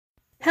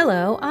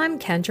Hello, I'm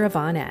Kendra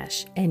Von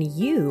Esch, and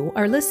you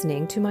are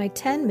listening to my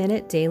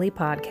 10-minute daily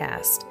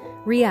podcast,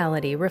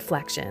 Reality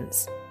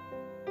Reflections.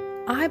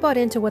 I bought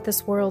into what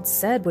this world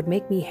said would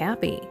make me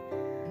happy.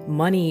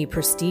 Money,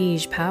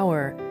 prestige,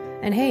 power.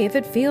 And hey, if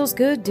it feels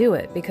good, do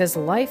it, because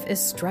life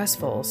is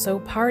stressful, so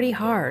party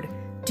hard.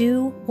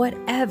 Do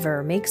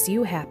whatever makes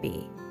you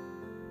happy.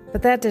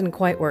 But that didn't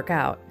quite work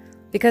out,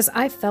 because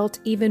I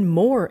felt even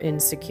more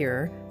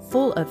insecure,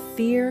 full of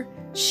fear,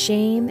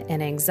 shame,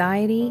 and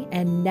anxiety,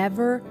 and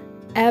never,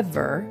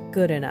 ever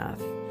good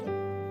enough.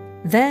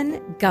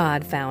 Then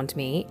God found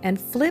me and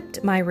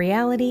flipped my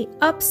reality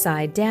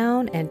upside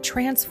down and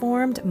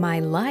transformed my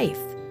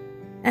life.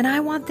 And I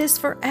want this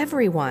for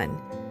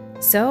everyone.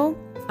 So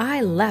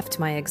I left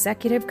my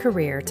executive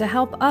career to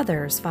help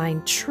others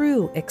find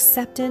true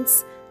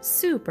acceptance,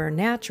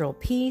 supernatural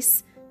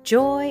peace,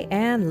 joy,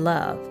 and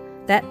love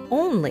that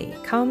only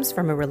comes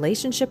from a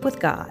relationship with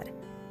God.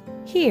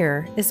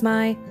 Here is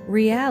my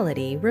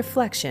reality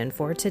reflection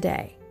for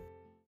today.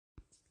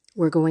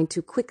 We're going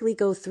to quickly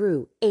go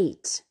through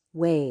 8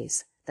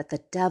 ways that the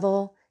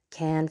devil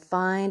can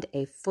find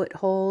a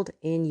foothold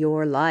in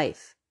your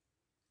life.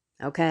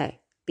 Okay,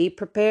 be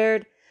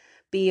prepared,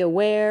 be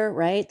aware,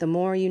 right? The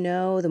more you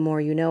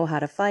know how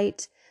to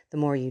fight, the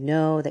more you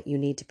know that you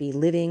need to be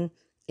living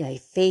a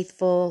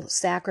faithful,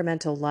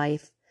 sacramental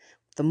life.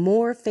 The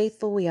more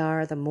faithful we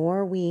are, the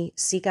more we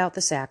seek out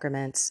the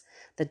sacraments,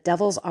 the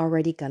devil's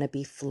already going to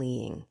be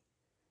fleeing.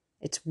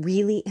 It's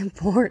really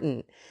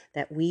important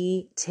that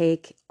we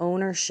take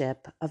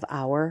ownership of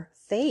our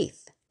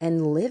faith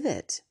and live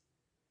it.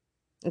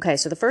 Okay,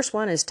 so the first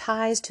one is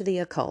ties to the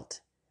occult.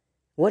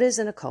 What is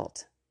an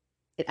occult?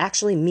 It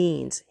actually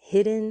means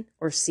hidden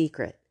or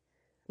secret.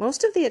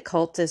 Most of the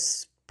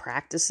occultist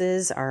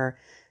practices are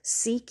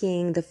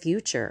seeking the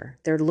future.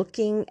 They're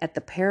looking at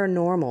the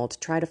paranormal to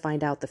try to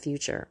find out the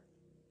future.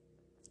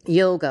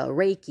 Yoga,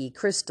 Reiki,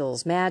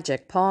 crystals,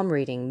 magic, palm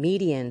reading,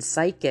 mediums,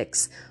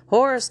 psychics,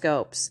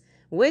 horoscopes,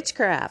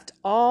 witchcraft,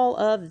 all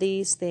of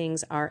these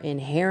things are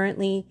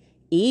inherently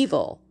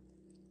evil.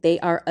 They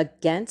are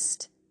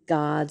against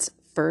God's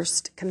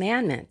first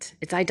commandment.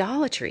 It's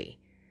idolatry,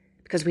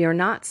 because we are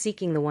not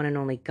seeking the one and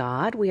only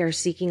God. We are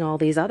seeking all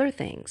these other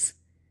things.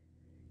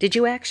 Did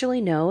you actually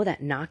know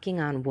that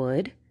knocking on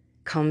wood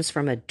comes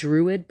from a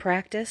Druid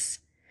practice,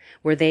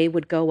 where they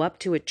would go up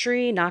to a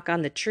tree, knock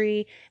on the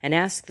tree, and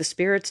ask the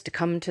spirits to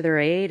come to their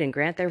aid and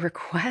grant their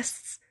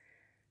requests?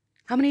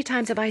 How many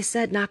times have I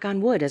said knock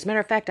on wood? As a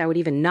matter of fact, I would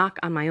even knock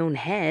on my own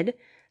head,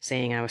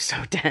 saying I was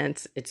so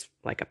dense, it's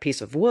like a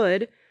piece of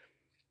wood.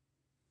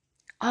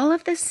 All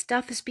of this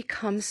stuff has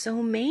become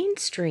so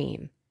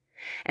mainstream,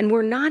 and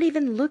we're not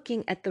even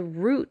looking at the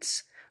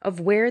roots of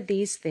where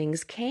these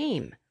things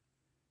came.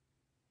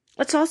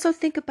 Let's also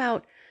think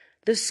about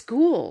the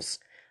schools.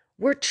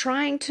 We're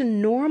trying to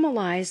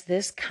normalize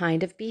this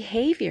kind of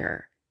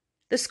behavior.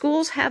 The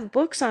schools have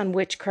books on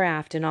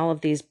witchcraft and all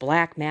of these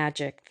black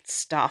magic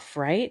stuff,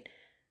 right?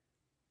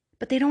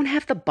 But they don't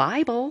have the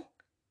Bible.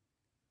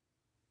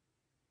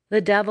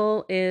 The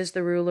devil is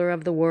the ruler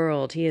of the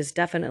world. He is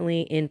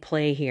definitely in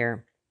play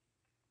here.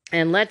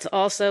 And let's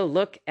also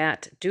look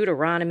at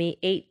Deuteronomy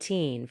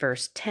 18,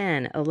 verse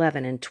 10,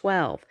 11, and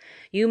 12.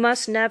 You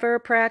must never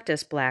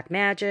practice black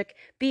magic,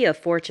 be a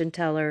fortune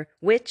teller,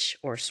 witch,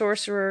 or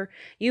sorcerer.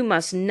 You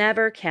must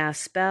never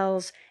cast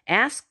spells,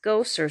 ask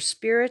ghosts or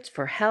spirits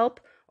for help,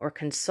 or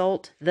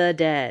consult the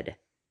dead.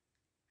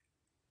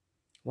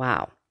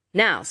 Wow.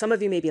 Now, some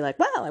of you may be like,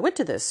 well, I went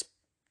to this,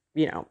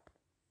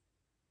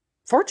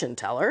 fortune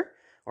teller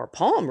or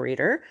palm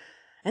reader,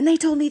 and they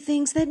told me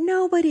things that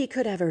nobody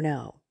could ever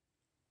know.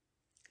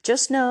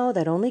 Just know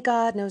that only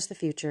God knows the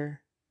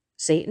future.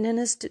 Satan and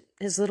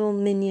his little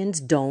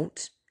minions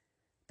don't,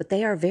 but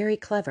they are very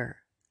clever.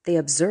 They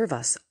observe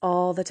us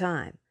all the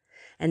time,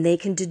 and they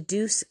can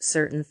deduce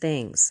certain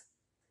things.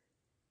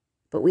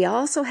 But we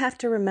also have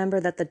to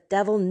remember that the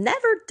devil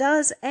never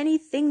does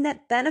anything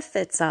that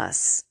benefits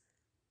us.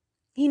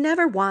 He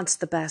never wants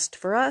the best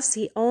for us.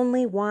 He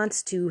only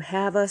wants to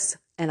have us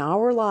and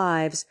our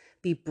lives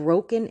be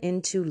broken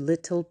into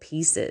little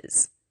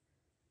pieces.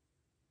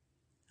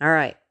 All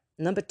right.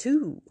 Number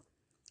 2,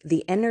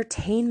 the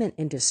entertainment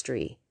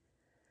industry.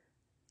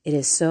 It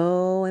is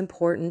so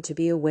important to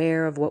be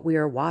aware of what we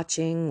are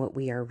watching, what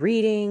we are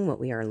reading, what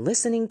we are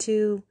listening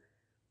to.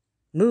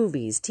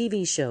 Movies,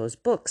 TV shows,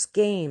 books,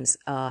 games,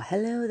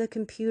 the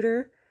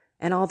computer,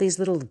 and all these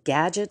little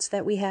gadgets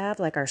that we have,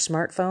 like our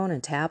smartphone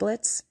and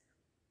tablets.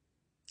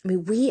 I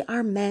mean, we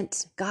are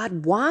meant,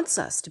 God wants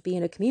us to be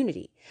in a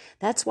community.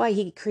 That's why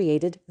he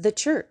created the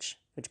church,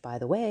 which, by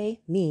the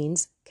way,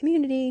 means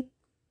community.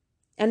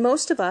 And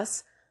most of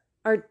us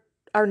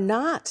are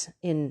not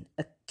in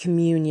a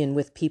communion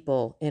with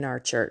people in our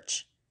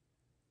church.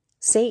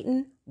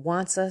 Satan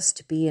wants us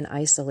to be in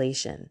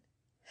isolation.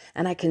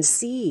 And I can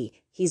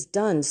see he's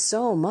done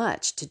so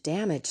much to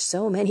damage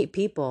so many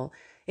people.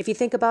 If you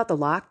think about the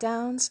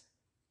lockdowns,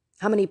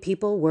 how many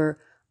people were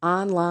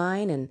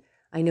online and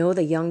I know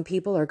the young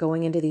people are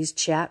going into these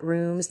chat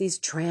rooms, these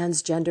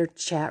transgender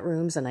chat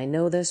rooms, and I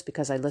know this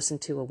because I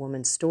listened to a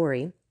woman's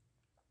story.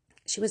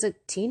 She was a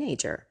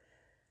teenager,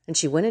 and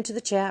she went into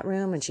the chat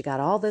room and she got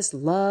all this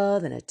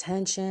love and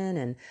attention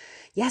and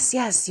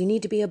yes, you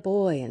need to be a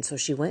boy. And so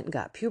she went and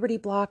got puberty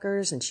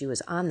blockers, and she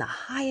was on the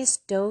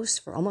highest dose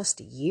for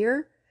almost a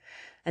year.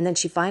 And then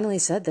she finally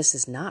said, this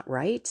is not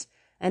right.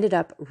 Ended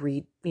up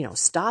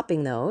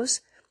stopping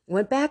those,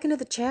 went back into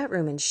the chat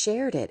room and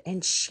shared it.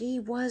 And she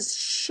was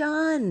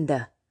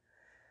shunned.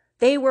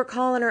 They were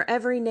calling her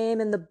every name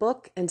in the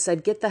book and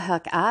said, get the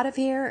heck out of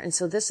here. And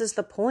so this is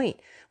the point.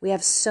 We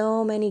have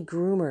so many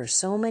groomers,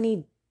 so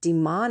many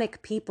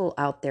demonic people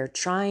out there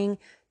trying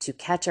to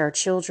catch our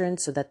children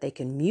so that they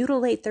can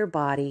mutilate their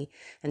body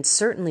and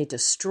certainly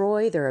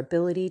destroy their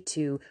ability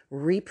to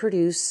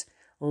reproduce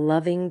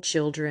loving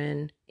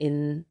children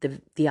in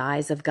the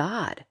eyes of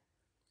God.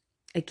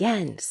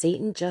 Again,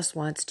 Satan just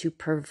wants to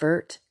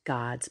pervert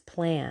God's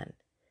plan.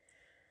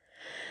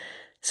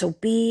 So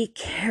be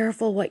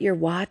careful what you're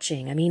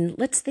watching. I mean,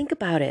 let's think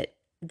about it.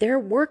 They're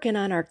working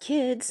on our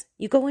kids.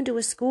 You go into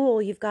a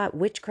school, you've got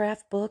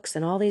witchcraft books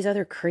and all these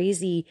other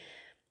crazy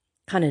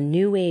kind of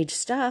new age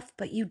stuff,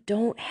 but you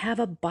don't have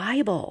a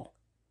Bible.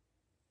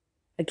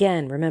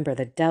 Again, remember,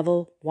 the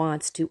devil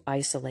wants to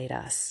isolate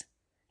us.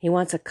 He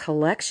wants a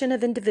collection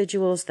of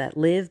individuals that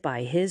live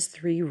by his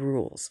 3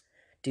 rules.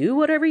 Do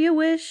whatever you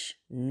wish.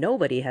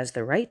 Nobody has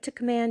the right to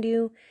command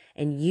you,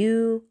 and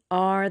you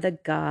are the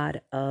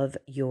God of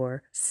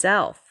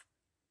yourself.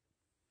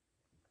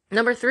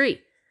 Number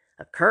 3,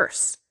 a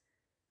curse,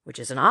 which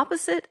is an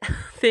opposite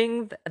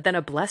thing than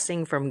a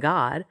blessing from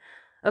God.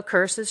 A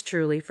curse is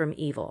truly from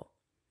evil.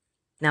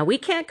 Now, we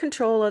can't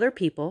control other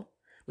people.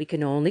 We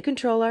can only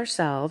control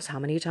ourselves. How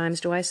many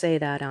times do I say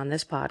that on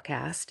this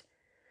podcast?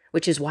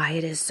 Which is why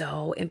it is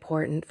so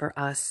important for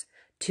us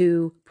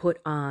to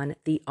put on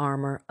the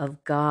armor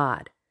of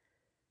God.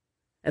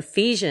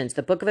 Ephesians,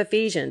 the book of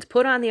Ephesians,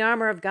 put on the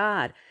armor of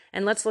God.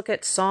 And let's look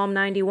at Psalm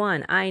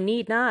 91. I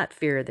need not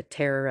fear the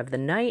terror of the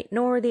night,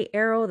 nor the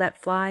arrow that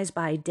flies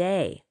by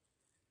day.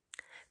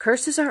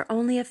 Curses are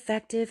only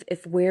effective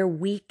if we're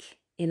weak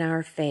in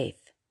our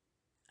faith.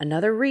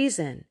 Another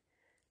reason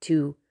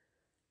to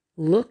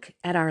look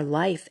at our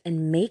life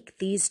and make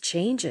these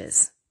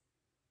changes.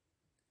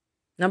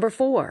 Number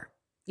 4,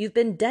 you've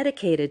been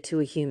dedicated to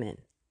a human,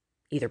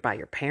 either by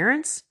your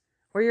parents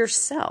or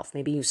yourself.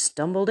 Maybe you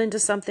stumbled into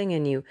something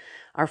and you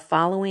are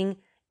following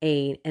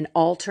an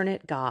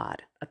alternate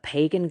god, a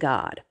pagan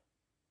god.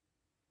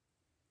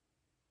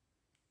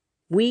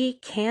 We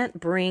can't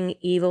bring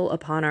evil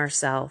upon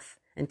ourselves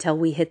until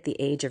we hit the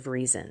age of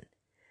reason,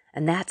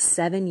 and that's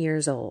 7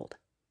 years old.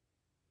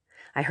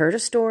 I heard a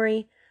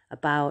story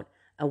about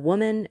a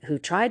woman who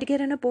tried to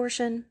get an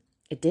abortion.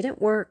 It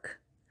didn't work.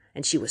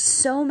 And she was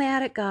so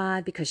mad at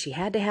God because she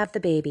had to have the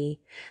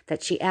baby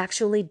that she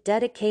actually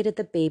dedicated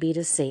the baby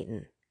to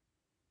Satan.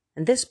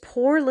 And this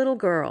poor little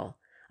girl,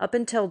 up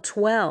until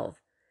 12,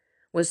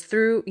 was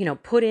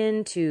put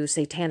into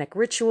satanic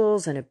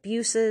rituals and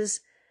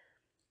abuses.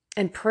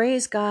 And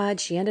praise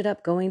God, she ended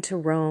up going to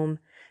Rome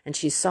and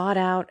she sought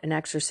out an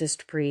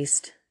exorcist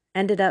priest,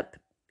 ended up,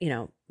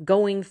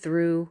 going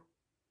through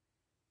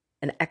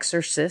an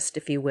exorcist,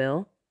 if you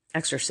will,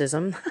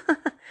 exorcism.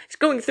 She's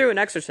going through an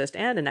exorcist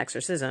and an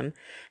exorcism,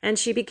 and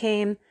she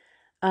became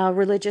a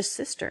religious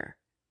sister.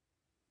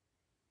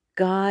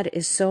 God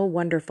is so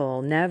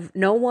wonderful.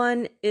 No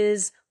one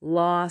is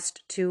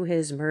lost to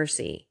his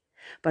mercy.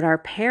 But our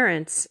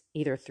parents,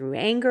 either through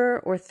anger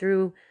or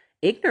through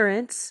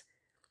ignorance,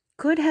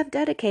 could have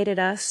dedicated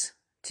us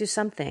to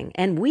something.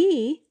 And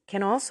we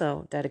can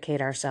also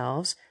dedicate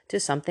ourselves to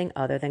something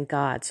other than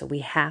God. So we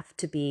have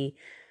to be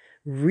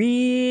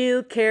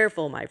real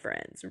careful, my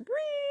friends.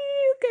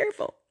 Real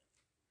careful.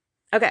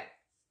 Okay.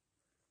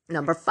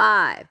 Number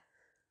 5,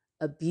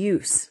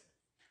 abuse.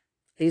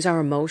 These are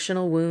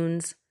emotional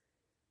wounds.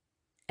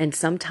 And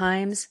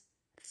sometimes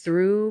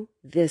through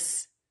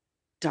this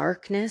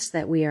darkness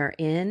that we are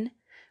in,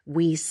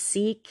 we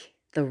seek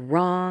the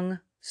wrong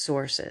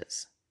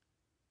sources.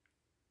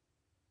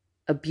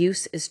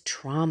 Abuse is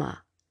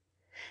trauma.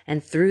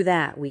 And through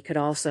that, we could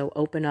also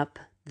open up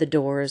the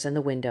doors and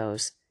the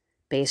windows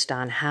based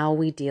on how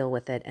we deal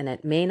with it. And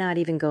it may not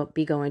even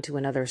be going to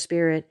another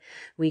spirit.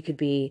 We could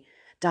be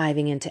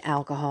diving into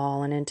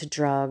alcohol and into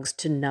drugs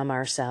to numb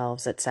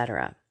ourselves,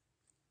 etc.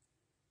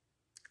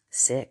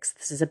 6,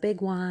 this is a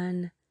big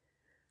one.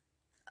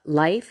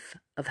 Life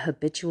of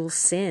habitual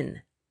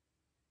sin.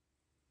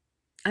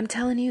 I'm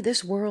telling you,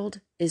 this world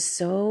is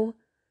so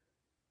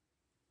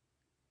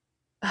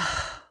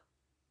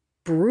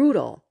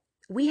brutal.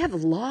 We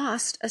have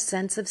lost a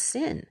sense of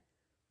sin.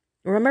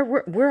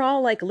 Remember, we're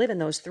all like living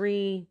those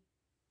 3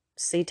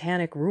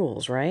 satanic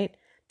rules, right?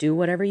 Do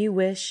whatever you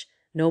wish.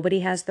 Nobody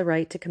has the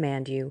right to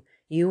command you.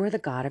 You are the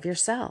God of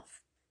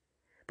yourself.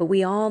 But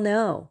we all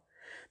know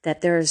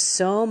that there is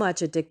so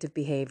much addictive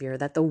behavior,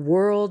 that the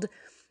world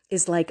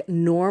is like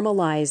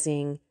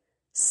normalizing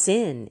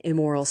sin,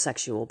 immoral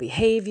sexual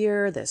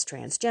behavior, this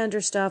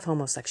transgender stuff,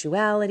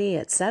 homosexuality,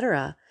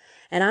 etc.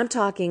 And I'm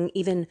talking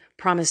even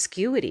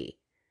promiscuity.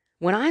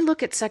 When I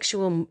look at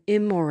sexual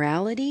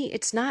immorality,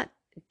 it's not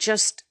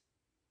just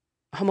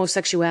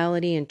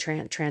homosexuality and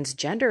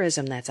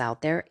transgenderism that's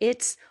out there.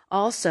 It's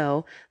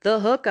also the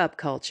hookup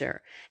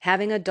culture,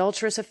 having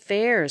adulterous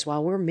affairs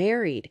while we're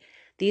married.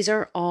 These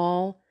are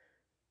all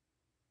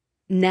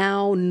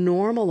now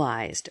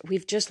normalized.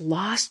 We've just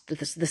lost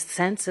the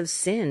sense of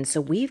sin.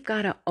 So we've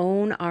got to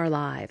own our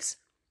lives.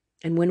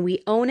 And when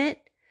we own it,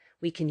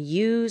 we can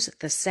use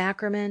the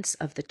sacraments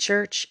of the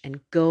church and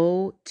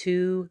go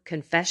to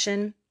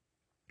confession,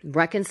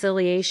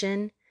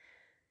 reconciliation.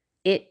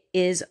 It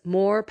is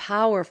more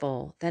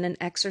powerful than an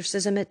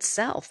exorcism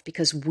itself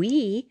because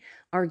we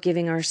are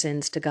giving our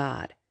sins to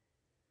God.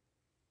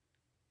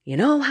 You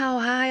know how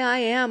high I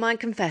am on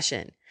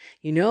confession.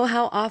 You know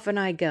how often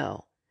I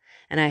go.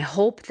 And I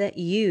hope that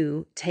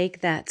you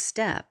take that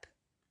step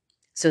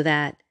so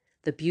that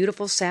the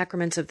beautiful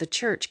sacraments of the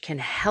church can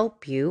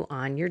help you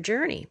on your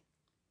journey.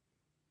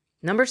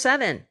 Number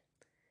 7,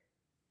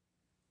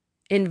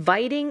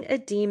 inviting a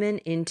demon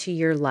into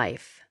your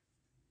life.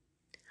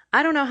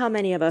 I don't know how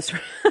many of us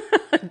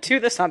do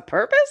this on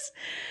purpose.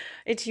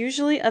 It's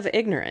usually of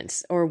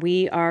ignorance, or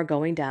we are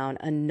going down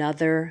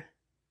another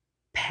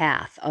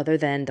path other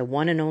than the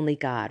one and only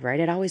God, right?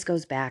 It always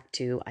goes back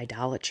to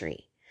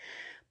idolatry.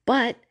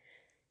 But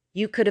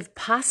you could have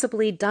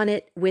possibly done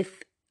it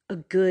with a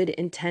good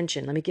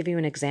intention. Let me give you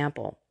an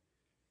example.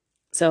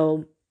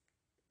 So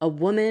a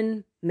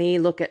woman may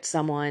look at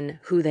someone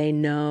who they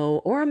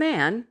know, or a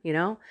man,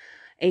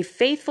 a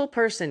faithful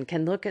person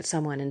can look at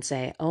someone and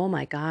say, oh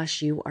my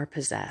gosh, you are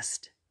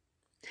possessed.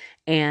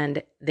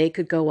 And they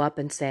could go up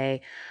and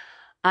say,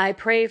 I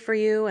pray for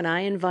you and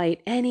I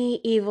invite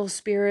any evil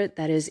spirit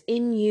that is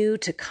in you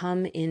to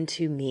come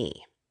into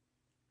me.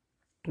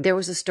 There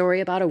was a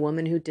story about a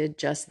woman who did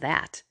just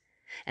that.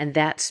 And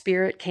that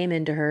spirit came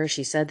into her.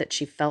 She said that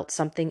she felt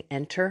something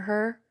enter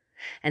her.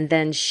 And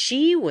then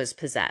she was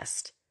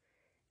possessed.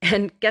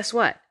 And guess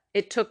what?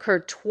 It took her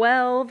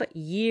 12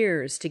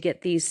 years to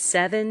get these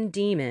 7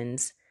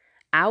 demons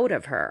out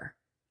of her.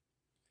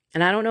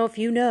 And I don't know if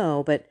you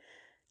know, but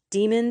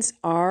demons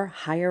are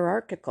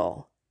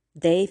hierarchical.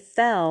 They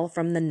fell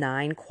from the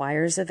 9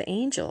 choirs of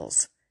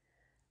angels.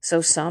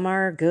 So some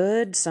are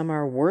good, some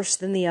are worse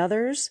than the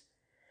others.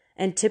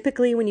 And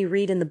typically when you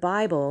read in the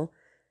Bible,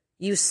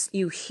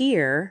 you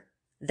hear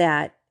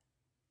that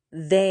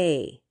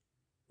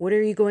what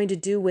are you going to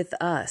do with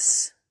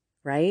us,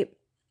 right?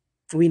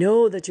 We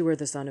know that you are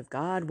the Son of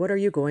God. What are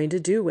you going to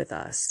do with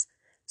us?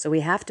 So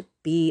we have to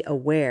be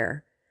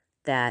aware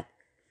that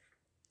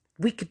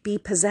we could be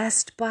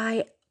possessed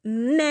by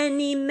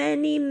many,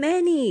 many,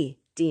 many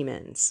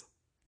demons,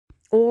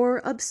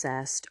 or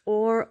obsessed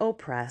or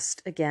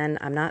oppressed. Again,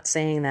 I'm not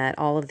saying that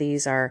all of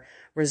these are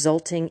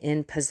resulting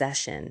in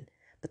possession,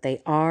 but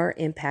they are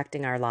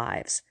impacting our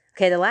lives.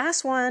 Okay, the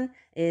last one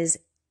is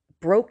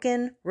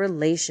broken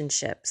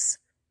relationships.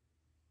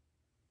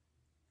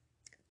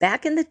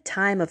 Back in the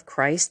time of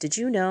Christ, did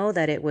you know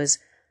that it was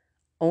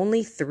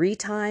only 3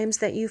 times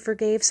that you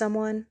forgave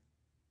someone?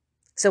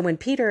 So when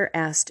Peter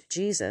asked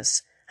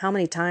Jesus, how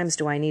many times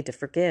do I need to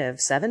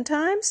forgive? 7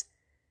 times?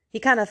 He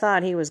kind of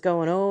thought he was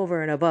going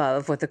over and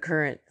above what the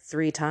current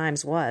 3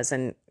 times was,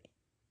 and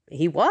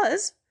he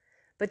was.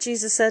 But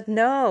Jesus said,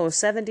 no,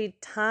 70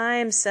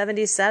 times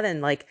 77.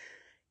 Like,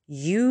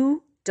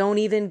 you don't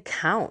even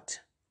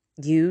count.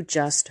 You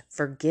just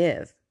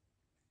forgive.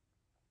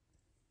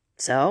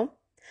 So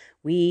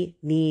we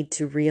need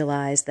to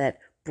realize that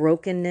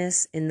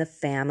brokenness in the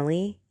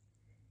family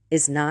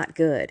is not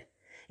good.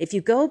 If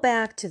you go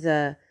back to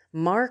the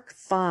Mark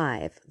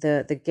 5,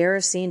 the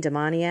Gerasene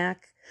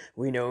demoniac,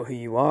 we know who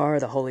you are,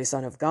 the Holy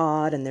Son of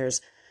God, and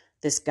there's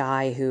this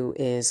guy who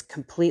is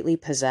completely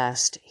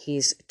possessed.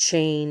 He's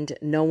chained.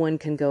 No one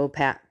can go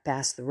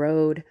past the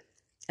road.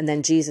 And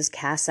then Jesus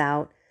casts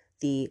out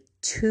the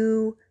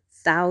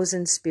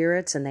 2,000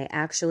 spirits, and they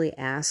actually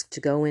ask to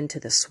go into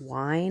the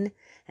swine,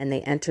 and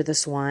they enter the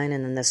swine,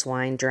 and then the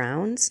swine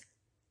drowns.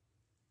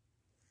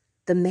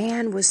 The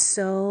man was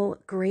so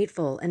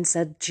grateful and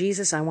said,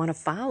 Jesus, I want to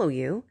follow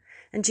you.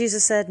 And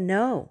Jesus said,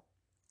 no,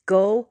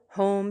 go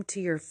home to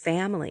your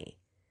family.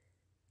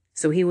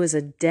 So he was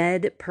a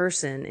dead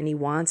person, and he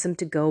wants him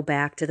to go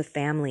back to the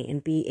family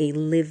and be a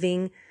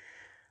living,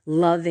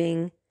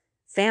 loving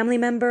family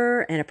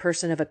member and a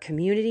person of a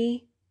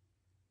community.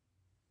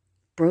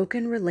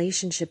 Broken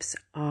relationships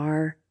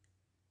can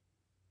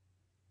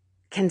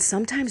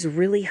sometimes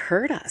really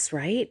hurt us,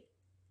 right?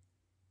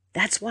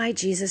 That's why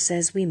Jesus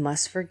says we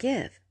must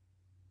forgive.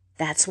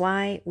 That's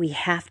why we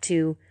have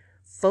to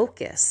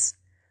focus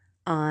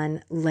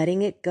on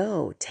letting it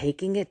go,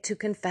 taking it to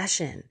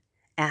confession,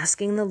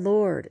 asking the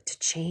Lord to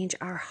change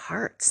our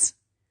hearts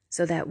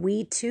so that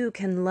we too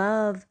can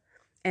love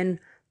and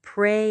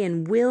pray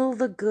and will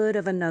the good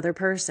of another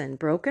person.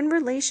 Broken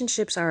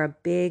relationships are a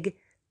big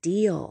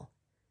deal.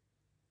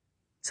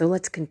 So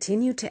let's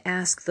continue to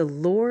ask the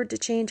Lord to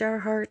change our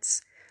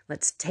hearts.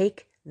 Let's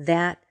take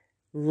that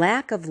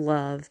lack of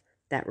love,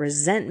 that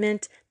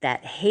resentment,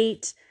 that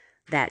hate,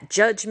 that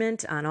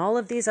judgment on all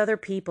of these other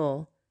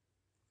people.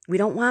 We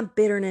don't want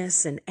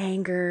bitterness and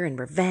anger and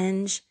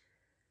revenge.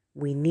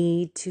 We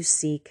need to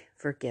seek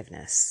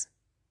forgiveness.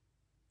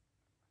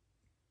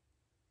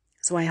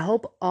 So I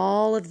hope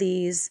all of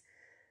these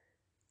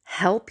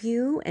help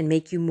you and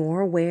make you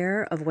more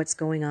aware of what's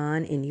going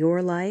on in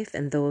your life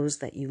and those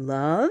that you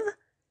love.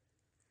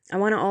 I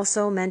want to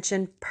also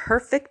mention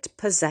perfect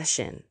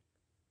possession.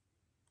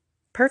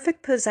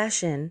 Perfect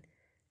possession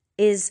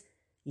is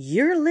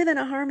you're living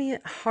a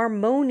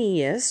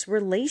harmonious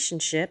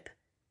relationship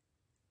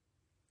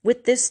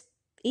with this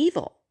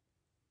evil.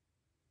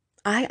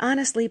 I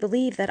honestly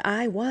believe that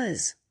I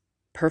was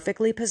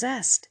perfectly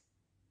possessed.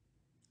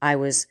 I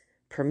was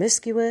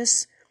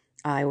promiscuous.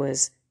 I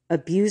was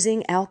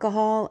abusing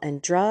alcohol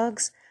and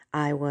drugs.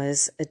 I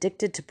was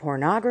addicted to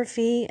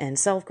pornography and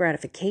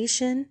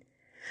self-gratification.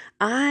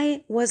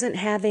 I wasn't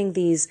having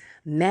these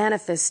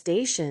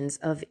manifestations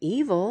of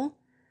evil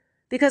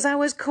because I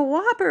was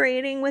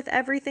cooperating with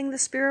everything the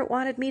Spirit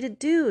wanted me to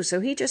do. So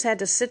he just had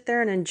to sit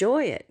there and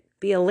enjoy it,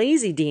 be a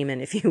lazy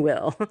demon, if you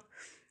will.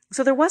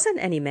 So there wasn't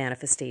any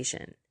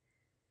manifestation.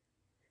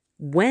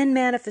 When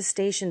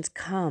manifestations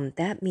come,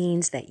 that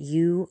means that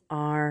you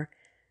are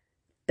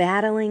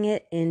battling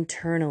it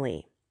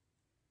internally.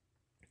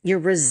 You're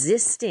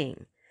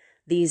resisting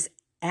these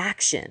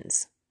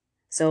actions.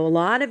 So a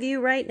lot of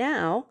you right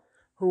now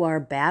who are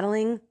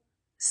battling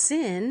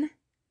sin,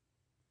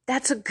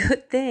 that's a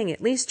good thing.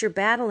 At least you're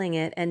battling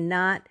it and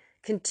not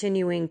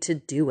continuing to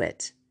do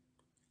it.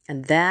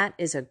 And that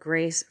is a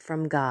grace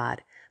from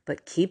God.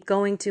 But keep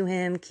going to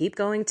Him, keep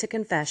going to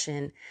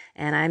confession,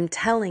 and I'm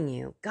telling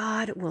you,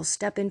 God will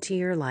step into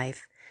your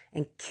life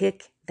and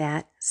kick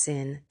that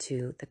sin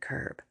to the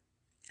curb,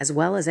 as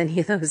well as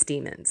any of those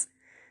demons.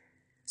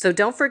 So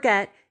don't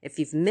forget, if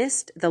you've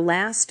missed the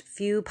last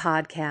few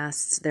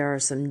podcasts, there are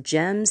some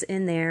gems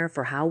in there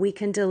for how we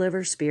can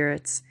deliver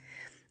spirits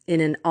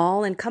in an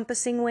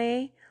all-encompassing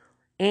way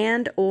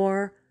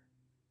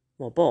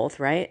both,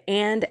 right?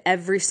 And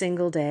every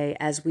single day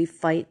as we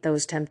fight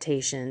those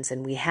temptations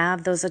and we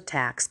have those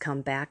attacks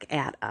come back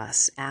at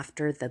us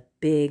after the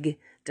big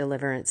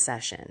deliverance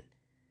session.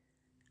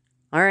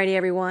 Alrighty,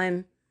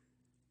 everyone.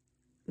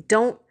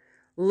 Don't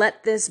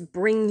let this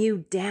bring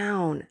you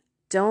down.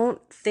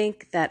 Don't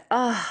think that,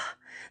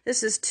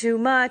 this is too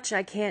much,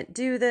 I can't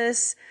do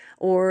this.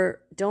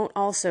 Or don't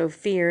also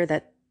fear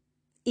that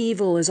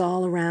evil is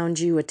all around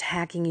you,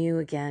 attacking you.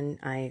 Again,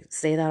 I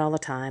say that all the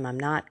time. I'm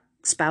not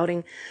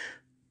spouting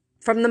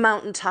from the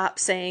mountaintop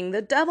saying,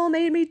 the devil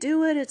made me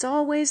do it, it's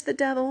always the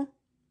devil.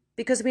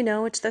 Because we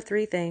know it's the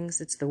three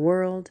things. It's the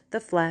world, the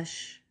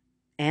flesh,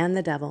 and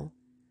the devil.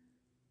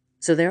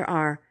 So there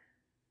are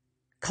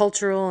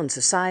cultural and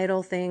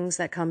societal things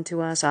that come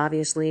to us,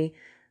 obviously,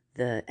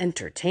 the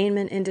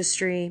entertainment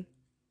industry,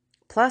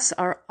 plus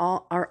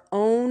our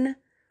own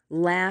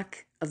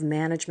lack of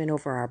management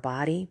over our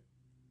body.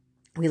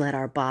 We let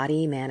our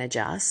body manage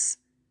us.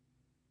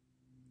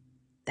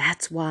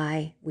 That's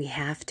why we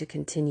have to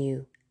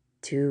continue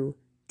to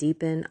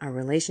deepen our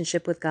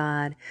relationship with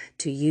God,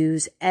 to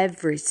use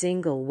every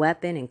single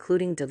weapon,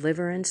 including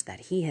deliverance, that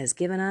He has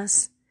given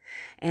us.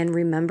 And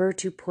remember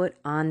to put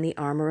on the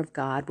armor of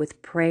God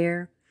with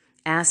prayer,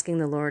 asking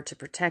the Lord to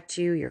protect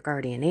you, your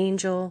guardian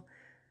angel.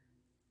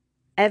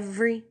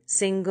 Every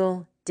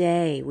single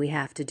day we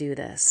have to do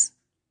this.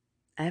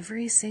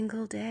 Every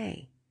single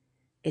day.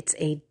 It's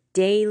a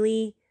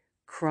daily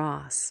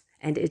cross,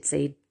 and it's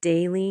a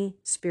daily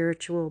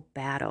spiritual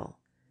battle.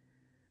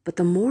 But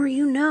the more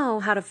you know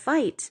how to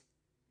fight,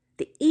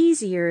 the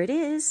easier it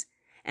is,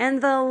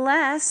 and the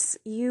less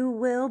you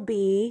will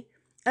be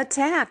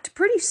attacked.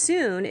 Pretty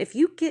soon, if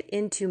you get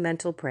into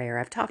mental prayer,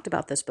 I've talked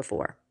about this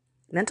before.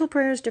 Mental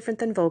prayer is different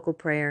than vocal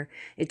prayer.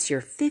 It's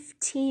your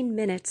 15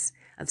 minutes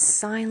of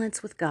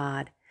silence with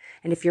God.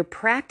 And if you're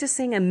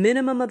practicing a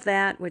minimum of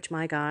that, which,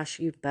 my gosh,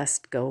 you'd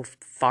best go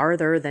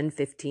farther than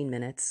 15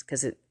 minutes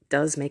because it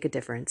does make a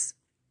difference.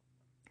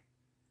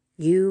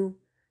 You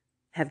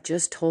have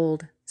just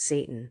told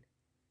Satan,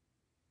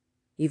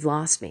 you've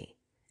lost me.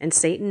 And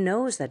Satan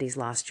knows that he's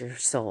lost your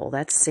soul.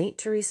 That's St.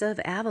 Teresa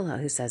of Avila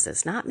who says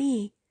this, not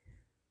me.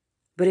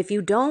 But if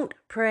you don't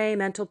pray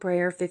mental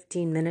prayer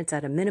 15 minutes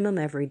at a minimum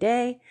every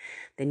day,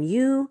 then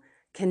you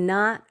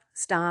cannot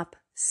stop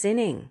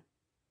sinning.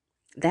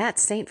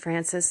 That's St.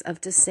 Francis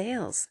of de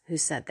Sales who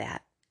said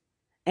that.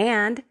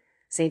 And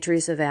St.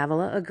 Teresa of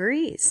Avila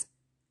agrees.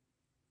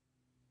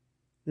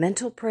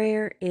 Mental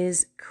prayer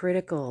is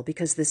critical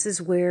because this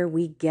is where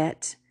we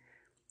get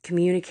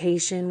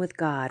communication with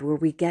God, where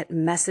we get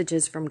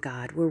messages from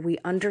God, where we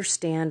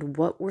understand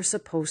what we're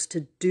supposed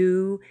to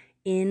do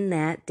in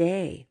that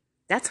day.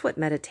 That's what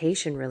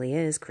meditation really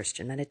is,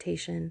 Christian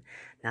meditation,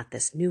 not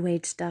this New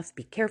Age stuff.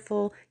 Be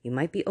careful. You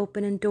might be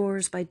opening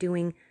doors by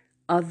doing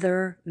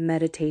other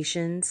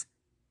meditations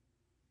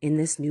in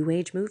this New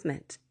Age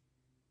movement.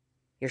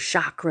 Your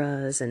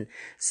chakras and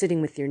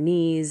sitting with your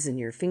knees and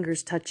your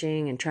fingers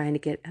touching and trying to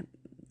get...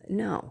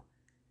 No.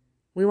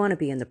 We want to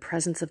be in the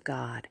presence of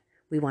God.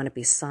 We want to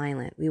be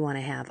silent. We want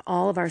to have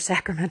all of our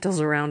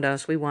sacramentals around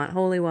us. We want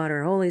holy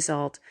water, holy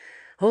salt,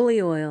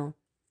 holy oil.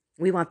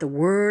 We want the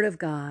Word of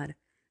God,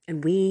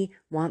 and we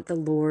want the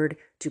Lord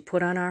to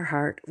put on our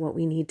heart what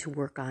we need to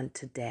work on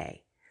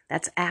today.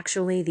 That's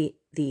actually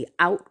the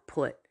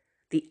output,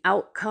 the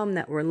outcome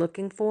that we're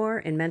looking for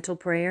in mental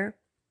prayer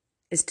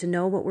is to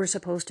know what we're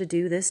supposed to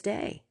do this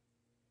day.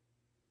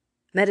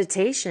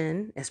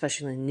 Meditation,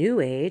 especially in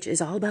New Age,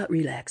 is all about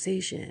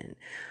relaxation,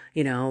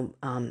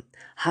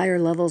 higher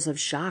levels of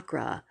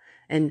chakra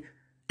and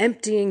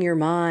emptying your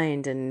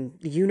mind and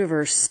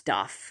universe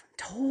stuff.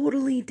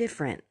 Totally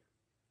different.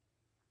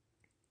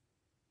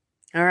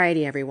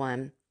 Alrighty,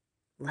 everyone.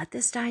 Let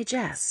this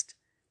digest.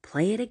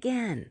 Play it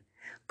again.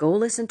 Go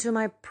listen to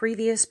my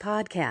previous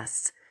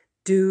podcasts.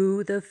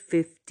 Do the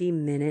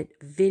 50-minute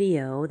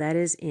video that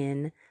is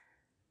in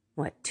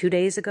 2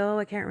 days ago?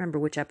 I can't remember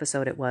which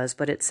episode it was,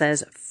 but it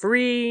says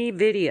free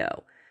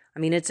video. I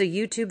mean, it's a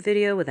YouTube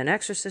video with an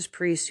exorcist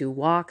priest who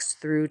walks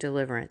through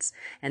deliverance,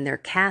 and they're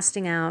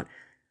casting out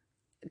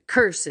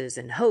curses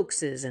and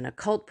hoaxes and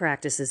occult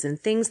practices and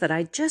things that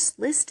I just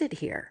listed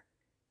here.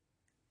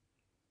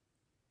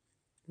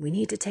 We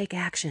need to take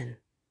action.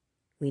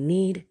 We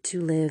need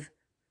to live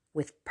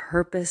with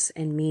purpose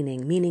and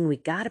meaning we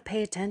got to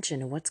pay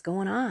attention to what's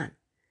going on.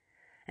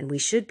 And we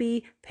should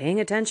be paying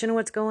attention to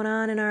what's going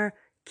on in our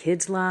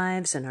kids'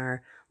 lives and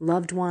our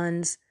loved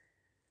ones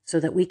so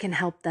that we can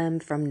help them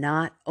from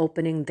not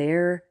opening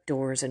their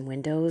doors and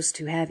windows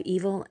to have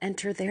evil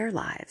enter their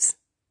lives.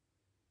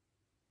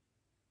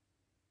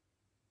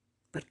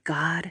 But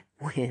God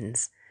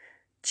wins.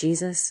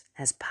 Jesus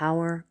has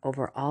power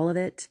over all of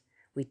it.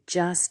 We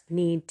just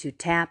need to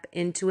tap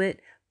into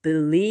it,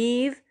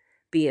 believe,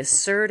 be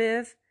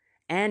assertive,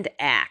 and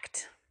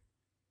act.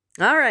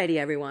 Alrighty,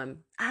 everyone.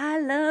 I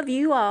love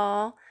you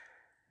all.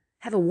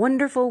 Have a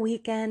wonderful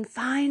weekend.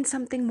 Find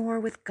something more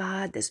with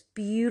God, this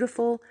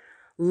beautiful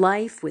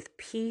life with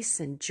peace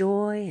and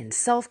joy and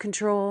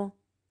self-control.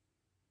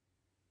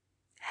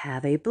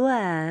 Have a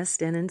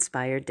blessed and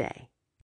inspired day.